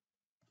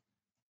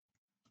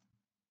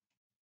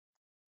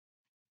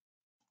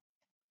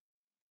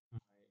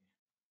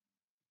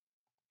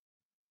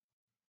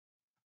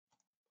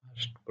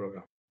ফার্স্ট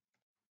প্রোগ্রাম,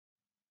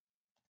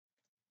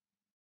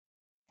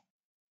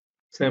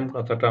 সেম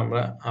কথাটা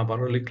আমরা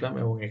আবারও লিখলাম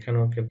এবং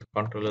এখানেও কিন্তু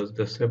কন্ট্রোল এস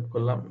দিয়ে সেভ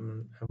করলাম।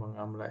 এবং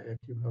আমরা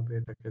একইভাবে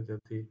এটাকে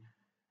যদি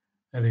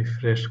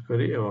রিফ্রেশ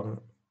করি এবং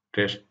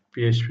টেস্ট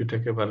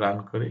পিএইচপিটাকে এবার রান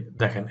করি,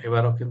 দেখেন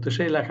এবারও কিন্তু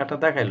সেই লেখাটা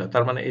দেখাইলো।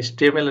 তার মানে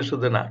এইচটিএমএল এ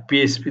শুধু না,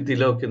 পিএইচপি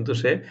দিলেও কিন্তু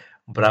সে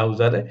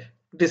ব্রাউজারে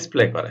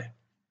ডিসপ্লে করে।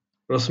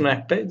 প্রশ্ন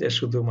একটাই যে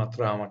শুধুমাত্র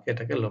আমাকে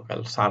এটাকে লোকাল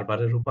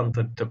সার্ভারে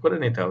রূপান্তরিত করে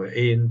নিতে হবে,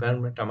 এই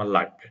এনভায়রনমেন্ট আমার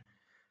লাগবে।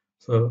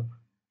 তো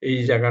এই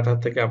জায়গাটা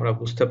থেকে আমরা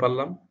বুঝতে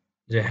পারলাম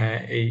যে হ্যাঁ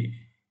এই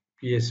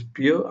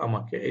পিএইচপিও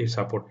আমাকে এই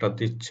সাপোর্টটা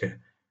দিচ্ছে।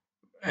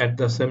 এট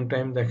দ্য সেম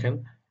টাইম দেখেন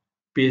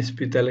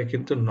পিএইচপি তাহলে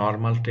কিন্তু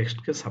নর্মাল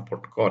টেক্সটকে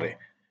সাপোর্ট করে।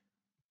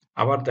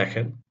 আবার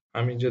দেখেন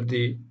আমি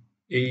যদি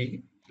এই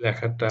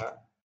লেখাটা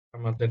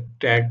আমাদের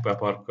ট্যাগ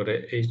ব্যবহার করে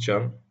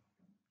এইচন,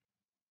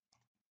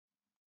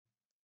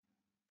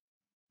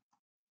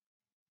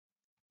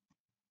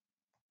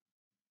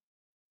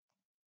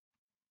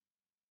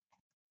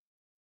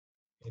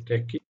 এটা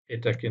কি,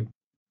 এটা কিন্তু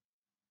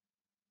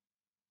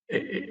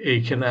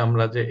এইখানে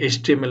আমরা যে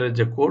HTML এর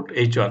যে কোড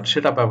এইচন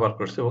সেটা ব্যবহার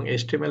করছি এবং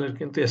HTML এর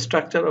কিন্তু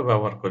স্ট্রাকচারও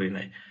ব্যবহার করি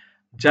নাই,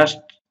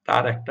 জাস্ট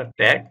তার একটা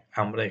ট্যাগ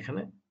আমরা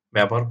এখানে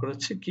ব্যবহার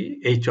করেছি কি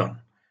এইচন।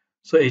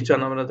 সো এইচন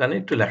আমরা জানি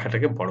একটু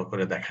লেখাটাকে বড়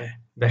করে দেখায়।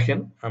 দেখেন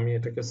আমি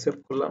এটাকে সেভ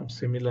করলাম,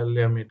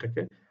 সিমিলারলি আমি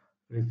এটাকে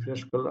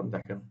রিফ্রেশ করলাম,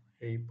 দেখেন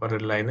এই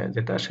পরের লাইনে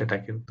যেটা সেটা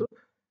কিন্তু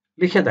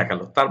লিখে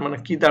দেখালো। তার মানে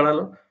কি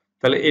দাঁড়ালো,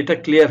 তাহলে এটা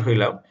ক্লিয়ার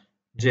হইলাম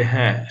যে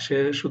হ্যাঁ সে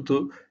শুধু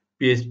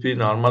পিএইচপি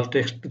নরমাল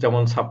টেক্সট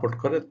যেমন সাপোর্ট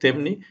করে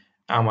তেমনি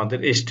আমাদের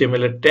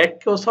এইচটিএমএল এর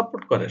ট্যাগকেও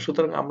সাপোর্ট করে।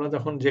 সুতরাং আমরা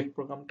যখন যে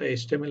প্রোগ্রামটা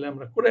এইচটিএমএল এ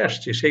আমরা করে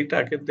আসছি সেইটা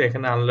কিন্তু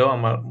এখানে আনলেও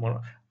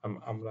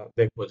আমরা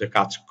দেখবো যে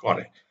কাজ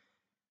করে।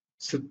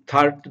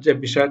 থার্ড যে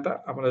বিষয়টা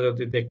আমরা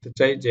যদি দেখতে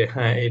চাই যে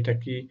হ্যাঁ এটা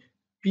কি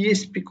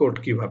পিএইচপি কোড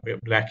কিভাবে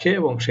লেখে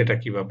এবং সেটা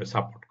কিভাবে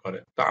সাপোর্ট করে,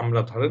 তো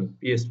আমরা ধরেন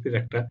পিএইচপির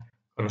একটা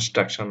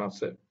কনস্ট্রাকশন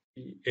আছে,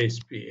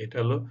 পিএইচপি এটা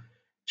হলো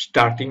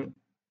স্টার্টিং,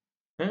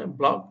 হ্যাঁ,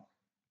 ব্লক,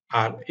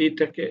 আর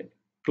এইটাকে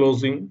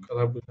ক্লোজিং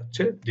করা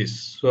বোঝাচ্ছে দিস।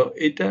 সো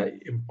এটা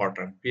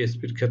ইম্পর্টেন্ট,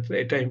 পিএইচপির ক্ষেত্রে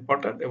এটা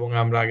ইম্পর্টেন্ট। এবং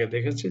আমরা আগে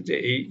দেখেছি যে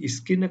এই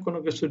স্ক্রিনে কোনো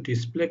কিছু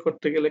ডিসপ্লে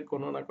করতে গেলে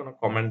কোনো না কোনো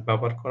কমেন্ট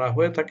ব্যবহার করা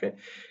হয়ে থাকে,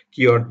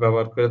 কিওয়ার্ড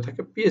ব্যবহার করে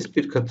থাকে।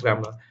 পিএইচপির ক্ষেত্রে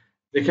আমরা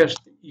দেখে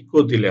আসছি ইকো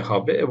দিলে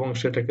হবে এবং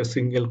সেটাকে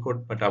সিঙ্গেল কোট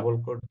বা ডাবল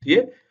কোট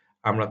দিয়ে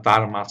আমরা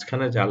তার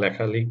মাঝখানে যা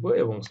লেখা লিখবো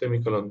এবং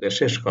সেমিকোলন দিয়ে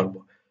শেষ করব।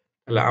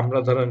 তাহলে আমরা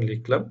ধরেন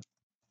লিখলাম,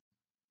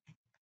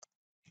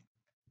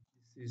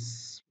 this is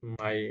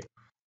my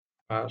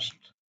first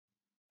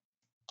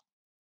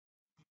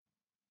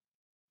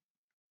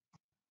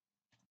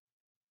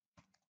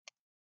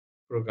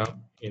programme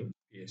in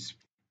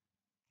PHP.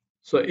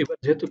 So এবার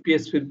যেহেতু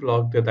পিএইচপির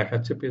ব্লক দিয়ে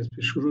দেখাচ্ছে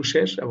পিএইচপি শুরু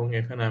শেষ, এবং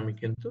এখানে আমি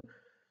কিন্তু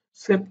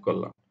সেভ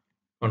করলাম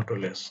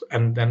control S,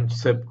 and then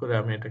save করে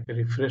আমি এটাকে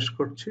রিফ্রেশ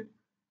করছি।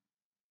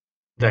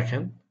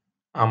 দেখেন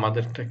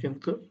আমাদেরটা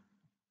কিন্তু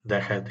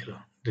দেখায় দিল।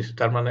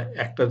 তার মানে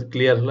একটা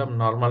ক্লিয়ার হলাম,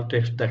 নর্মাল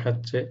টেক্সট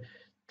দেখাচ্ছে,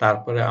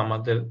 তারপরে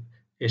আমাদের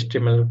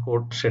এইচটিএমএল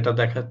কোড সেটা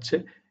দেখাচ্ছে,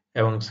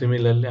 এবং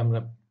সিমিলারলি আমরা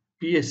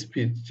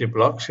পিএইচপি যে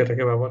ব্লক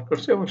সেটাকে ব্যবহার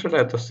করছি এবং সেটা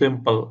এত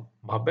সিম্পল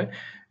ভাবে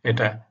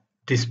এটা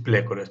ডিসপ্লে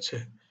করেছে।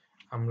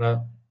 আমরা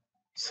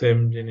সেম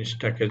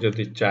জিনিসটাকে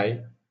যদি চাই,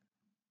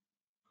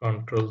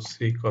 কন্ট্রোল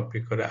সি কপি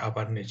করে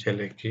আবার নিচে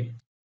লিখি,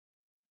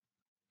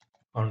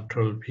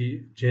 কন্ট্রোল ভি,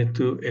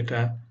 যেহেতু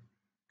এটা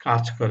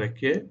কাজ করে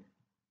কে,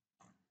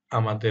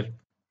 আমাদের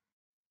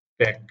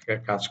ট্যাগ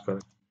কাজ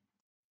করে।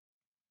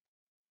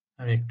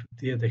 আমি একটু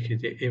দিয়ে দেখি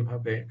যে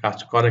এভাবে কাজ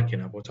করে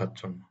কিনা বোঝার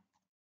জন্য।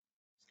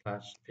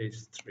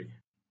 /h3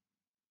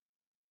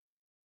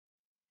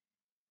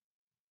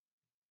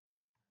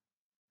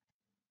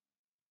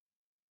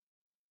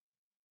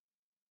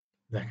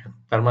 দেখেন,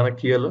 তার মানে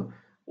কি হলো,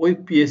 ওই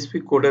পিএইচপি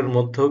কোডের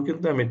মধ্যেও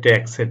কিন্তু আমি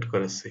ট্যাগ সেট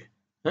করেছি।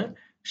 হ্যাঁ,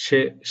 সে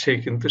সে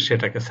কিন্তু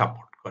সেটাকে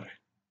সাপোর্ট করে।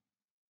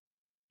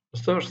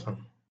 বুঝতে পারছেন?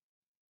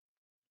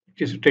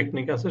 কিছু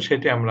টেকনিক আছে,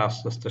 সেটি আমরা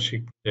আস্তে আস্তে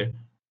শিখব যে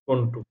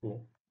কোনটুকু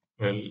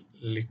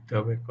লিখতে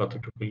হবে,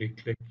 কতটুকু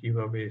লিখলে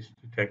কিভাবে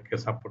ট্যাগকে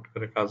সাপোর্ট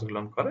করে কাজগুলো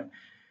করে,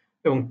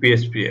 এবং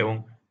পিএইচপি এবং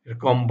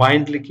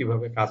কম্বাইন্ডলি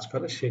কিভাবে কাজ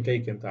করে, সেটাই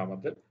কিন্তু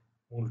আমাদের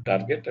মূল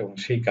টার্গেট, এবং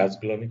সেই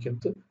কাজগুলো নিয়ে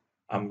কিন্তু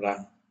আমরা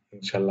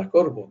ইনশাল্লাহ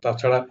করব।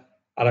 তাছাড়া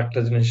আর একটা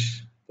জিনিস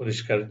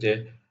পরিষ্কার যে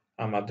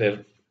আমাদের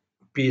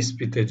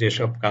পিএইচপিতে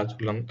যেসব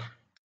কাজগুলো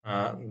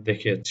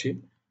দেখিয়েছি,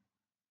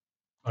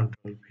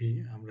 কন্ট্রোল ভি,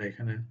 আমরা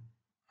এখানে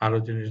আরো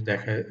জিনিস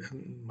দেখায়,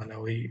 মানে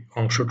ওই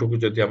অংশটুকু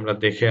যদি আমরা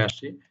দেখে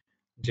আসি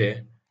যে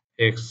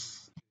x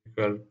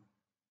equal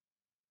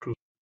to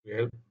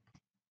 12,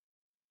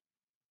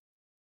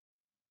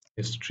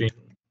 string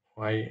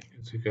y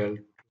is equal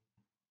to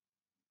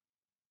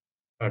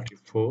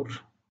 34,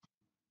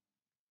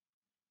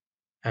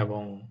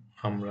 এবং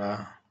আমরা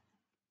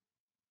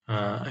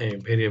এই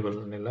ভেরিয়েবল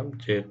নিলাম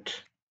z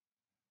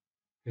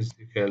is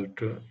equal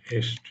to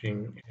string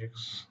x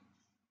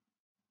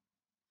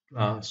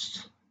plus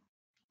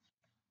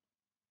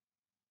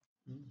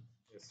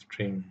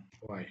string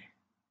y,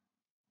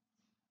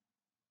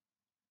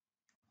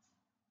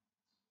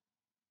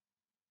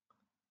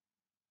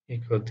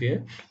 eco দিয়ে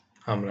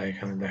আমরা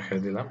এখানে দেখা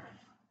দিলাম।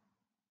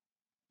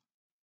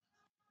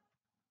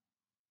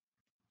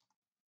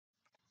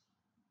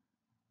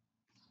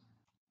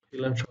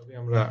 সবই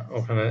আমরা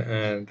ওখানে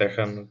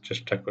দেখানোর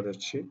চেষ্টা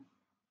করেছি,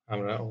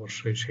 আমরা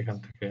অবশ্যই সেখান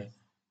থেকে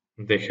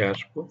দেখে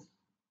আসব।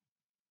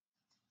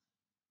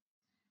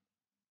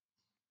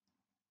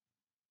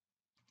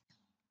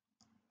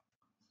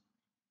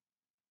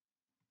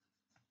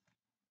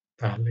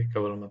 তাহলে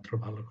কেবলমাত্র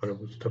ভালো করে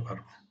বুঝতে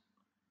পারবো।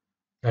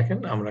 দেখেন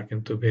আমরা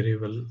কিন্তু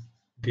ভেরিয়েবল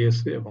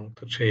দিয়েছি এবং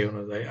তো সেই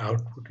অনুযায়ী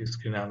আউটপুট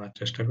স্ক্রিনে আনার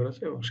চেষ্টা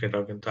করেছি, এবং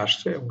সেটাও কিন্তু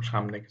আসছে, এবং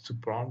সামনে কিছু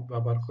প্রম্পট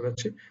ব্যবহার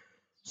করেছি।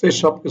 সেই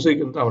সবকিছুই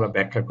কিন্তু আমরা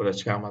ব্যাখ্যা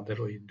করেছি আমাদের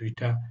ওই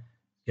দুইটা,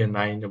 যে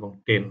 9 এবং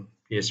 10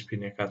 পিএইচপি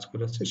নিয়ে কাজ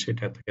করেছে,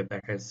 সেটা থেকে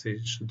দেখাচ্ছি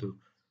শুধু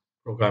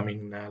প্রোগ্রামিং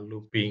না,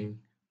 লুপিং,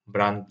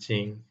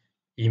 ব্রাঞ্চিং,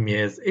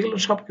 ইমেজ, এগুলো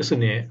সবকিছু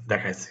নিয়ে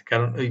দেখাইছি,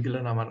 কারণ ওইগুলো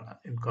আমার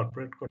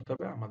ইনকর্পোরেট করতে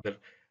হবে আমাদের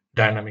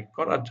ডাইনামিক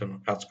করার জন্য,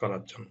 কাজ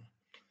করার জন্য।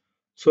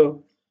 সো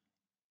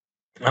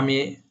আমি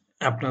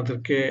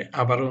আপনাদেরকে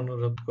আবারও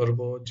অনুরোধ করব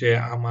যে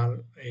আমার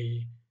এই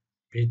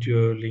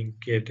ভিডিও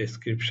লিংকে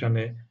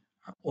ডেসক্রিপশনে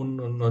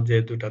অন্য যে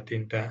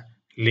 2-3টা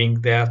লিংক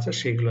দেয়া আছে,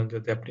 সেগুলো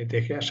যদি আপনি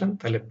দেখে আসেন,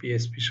 তাহলে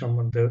পিএইচপি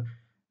সম্বন্ধে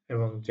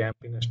এবং জ্যাম্প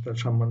ইনস্টল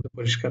সম্বন্ধে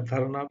পরিষ্কার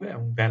ধারণা হবে।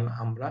 এবং দেন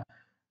আমরা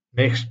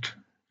নেক্সট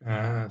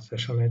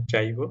সেশনে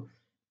চাইব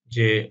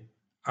যে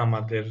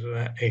আমাদের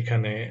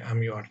এখানে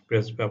আমি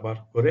ওয়ার্ডপ্রেস ব্যবহার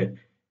করে,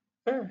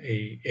 হ্যাঁ,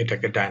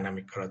 এটাকে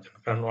ডাইনামিক করার জন্য।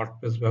 কারণ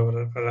ওয়ার্ডপ্রেস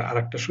ব্যবহার করার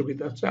আরেকটা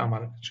সুবিধা হচ্ছে,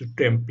 আমার কিছু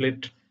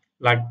টেমপ্লেট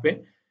লাগবে,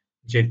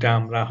 যেটা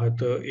আমরা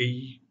হয়তো এই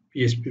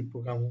পিএইচপি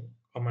প্রোগ্রাম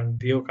কমান্ড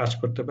দিয়েও কাজ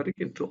করতে পারি,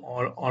 কিন্তু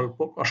অল্প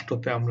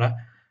কষ্টতে আমরা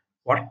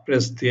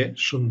ওয়ার্ডপ্রেস দিয়ে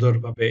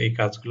সুন্দরভাবে এই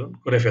কাজগুলো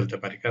করে ফেলতে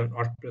পারি। কারণ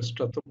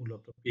ওয়ার্ডপ্রেসটা তো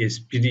মূলত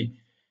পিএইচপি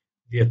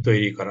দিয়ে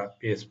তৈরি করা,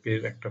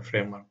 পিএইচপির একটা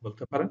ফ্রেমওয়ার্ক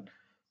বলতে পারেন।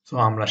 তো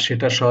আমরা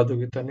সেটা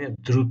সহযোগিতা নিয়ে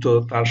দ্রুত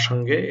তার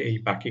সঙ্গে এই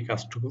বাকি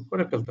কাজটুকু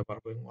করে ফেলতে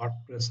পারবো, এবং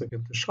ওয়ার্ডপ্রেসে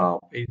কিন্তু সব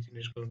এই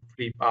জিনিসগুলো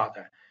ফ্রি পাওয়া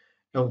যায়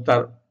এবং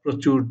তার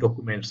প্রচুর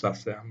ডকুমেন্টস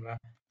আছে। আমরা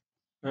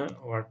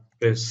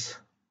ওয়ার্ডপ্রেস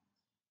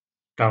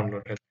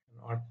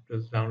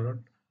ডাউনলোড,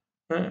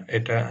 হ্যাঁ,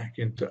 এটা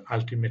কিন্তু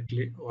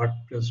আলটিমেটলি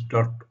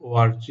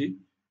wordpress.org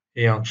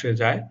এই অংশে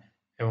যায়,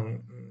 এবং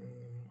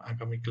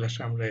আগামী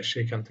ক্লাসে আমরা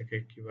সেখান থেকে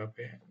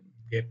কিভাবে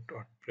গেট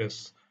ওয়ার্ডপ্রেস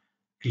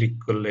ক্লিক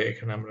করলে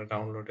এখানে আমরা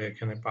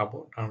এখানে পাবো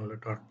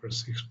ডাউনলোড ওয়ার্ডপ্রেস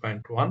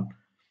 6.1,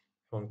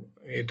 এবং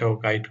এটাও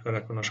গাইড করা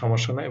কোনো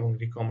সমস্যা নাই, এবং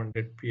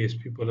রিকমেন্ডেড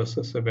পিএইচপি বলেছে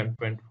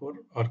 7.4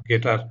 অর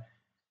গেটার,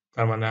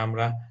 তার মানে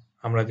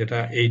আমরা যেটা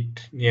 8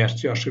 নিয়ে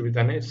আসছি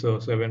অসুবিধা নেই। সো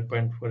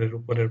 7.4 এর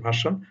উপরের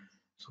ভার্সন,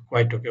 সো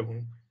কোয়াইট ওকে, এবং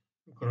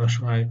কোনো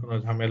সময় কোনো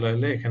ঝামেলা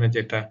হলে এখানে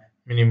যেটা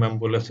মিনিমাম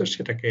বলেছে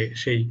সেটাকে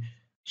সেই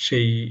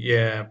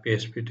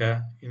পিএইচপিটা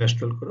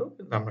ইনস্টল করেও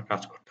কিন্তু আমরা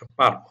কাজ করতে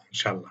পারবো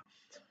ইনশাল্লাহ।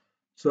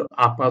 তো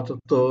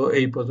আপাতত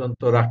এই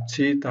পর্যন্ত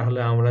রাখছি। তাহলে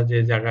আমরা যে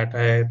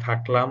জায়গাটায়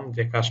থাকলাম,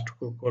 যে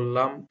কাজটুকু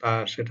করলাম,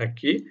 সেটা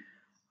কি,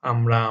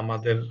 আমরা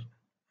আমাদের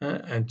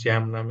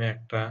জ্যাম নামে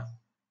একটা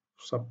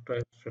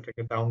সফটওয়্যার,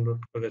 সেটাকে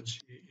ডাউনলোড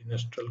করেছি,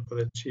 ইনস্টল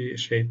করেছি,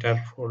 সেইটার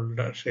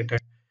ফোল্ডার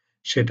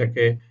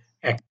সেটাকে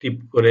অ্যাক্টিভ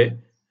করে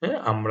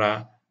আমরা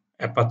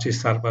অ্যাপাচি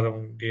সার্ভার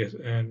এবং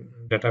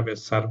ডেটাবেস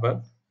সার্ভার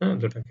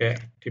দুটাকে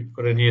অ্যাক্টিভ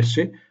করে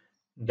নিয়েছি।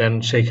 দেন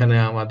সেইখানে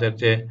আমাদের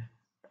যে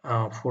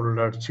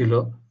ফোল্ডার ছিল,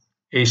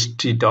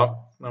 htdoc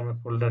নামে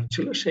ফোল্ডার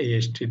ছিল, সেই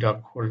htdoc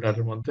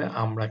ফোল্ডারের মধ্যে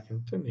আমরা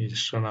কিন্তু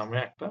নিজস্ব নামে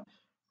একটা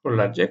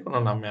ফোল্ডার, যে কোনো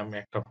নামে আমি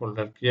একটা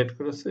ফোল্ডার ক্রিয়েট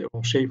করেছি, এবং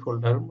সেই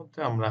ফোল্ডারের মধ্যে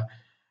আমরা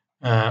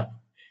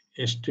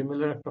HTML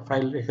এর একটা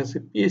ফাইল রেখেছি,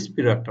 PHP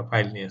এরও একটা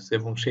ফাইল নিয়েছি,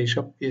 এবং সেই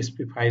সব PHP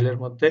ফাইলের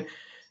মধ্যে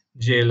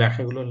যে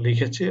লেখাগুলো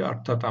লিখেছি,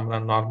 অর্থাৎ আমরা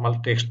নরমাল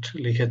টেক্সট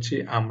লিখেছি,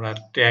 আমরা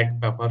ট্যাগ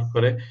ব্যবহার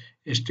করে,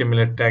 HTML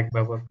এর ট্যাগ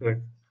ব্যবহার করে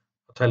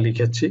কথা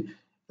লিখেছি,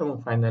 এবং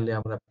ফাইনালি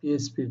আমরা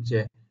PHP এর যে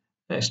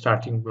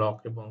স্টার্টিং ব্লক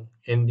এবং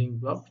এন্ডিং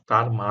ব্লক,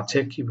 তার মাঝে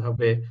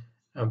কিভাবে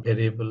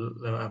ভেরিয়েবল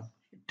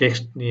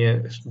টেক্সট নিয়ে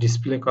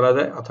ডিসপ্লে করা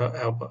যায়, অথবা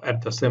at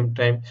the same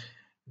time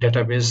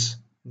database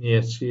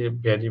নিয়েছি,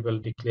 ভ্যারিয়েবল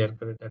ডিক্লেয়ার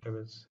করে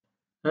ডেটাবেস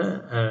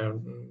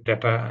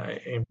ডেটা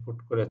ইনপুট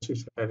করেছি,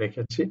 সেটা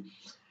রেখেছি,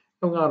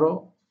 এবং আরো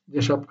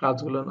যেসব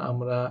কাজগুলো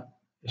আমরা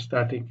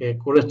স্ট্যাটিকে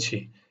করেছি,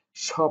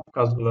 সব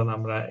কাজগুলো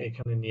আমরা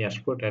এখানে নিয়ে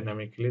আসবো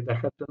ডাইনামিক্যালি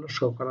দেখার জন্য,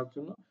 শো করার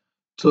জন্য।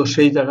 তো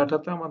সেই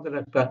জায়গাটাতে আমাদের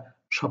একটা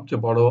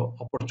সবচেয়ে বড়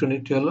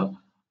অপরচুনিটি হলো,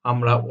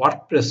 আমরা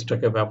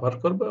ওয়ার্ডপ্রেসটাকে ব্যবহার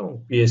করব, এবং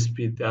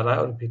পিএইচপি দ্বারা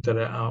ওর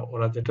ভিতরে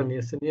ওরা যেটা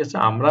নিয়েছে,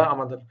 আমরা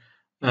আমাদের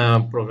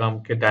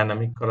প্রোগ্রামকে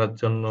ডাইনামিক করার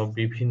জন্য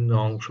বিভিন্ন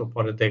অংশ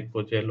পরে দেখব,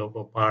 যে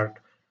লোগো পার্ট,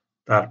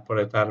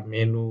 তারপরে তার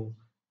মেনু,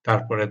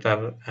 তারপরে তার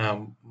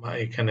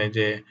এখানে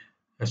যে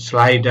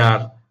স্লাইডার,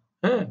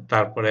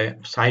 তারপরে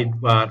সাইড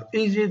বার,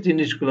 এই যে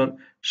জিনিসগুলো,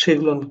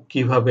 সেগুলো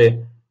কিভাবে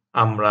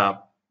আমরা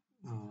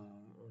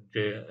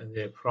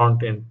যে ফ্রন্ট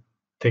এন্ড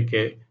থেকে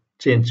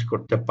চেঞ্জ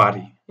করতে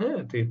পারি,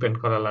 ডিপেন্ড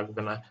করা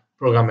লাগবে না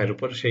প্রোগ্রামের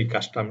উপর, সেই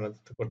কাজটা আমরা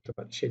যাতে করতে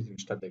পারি, সেই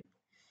জিনিসটা দেখব।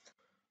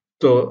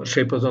 তো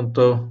সেই পর্যন্ত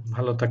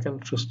ভালো থাকেন,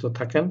 সুস্থ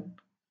থাকেন,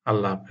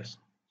 আল্লাহ হাফেজ,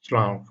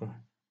 আসসালামু আলাইকুম।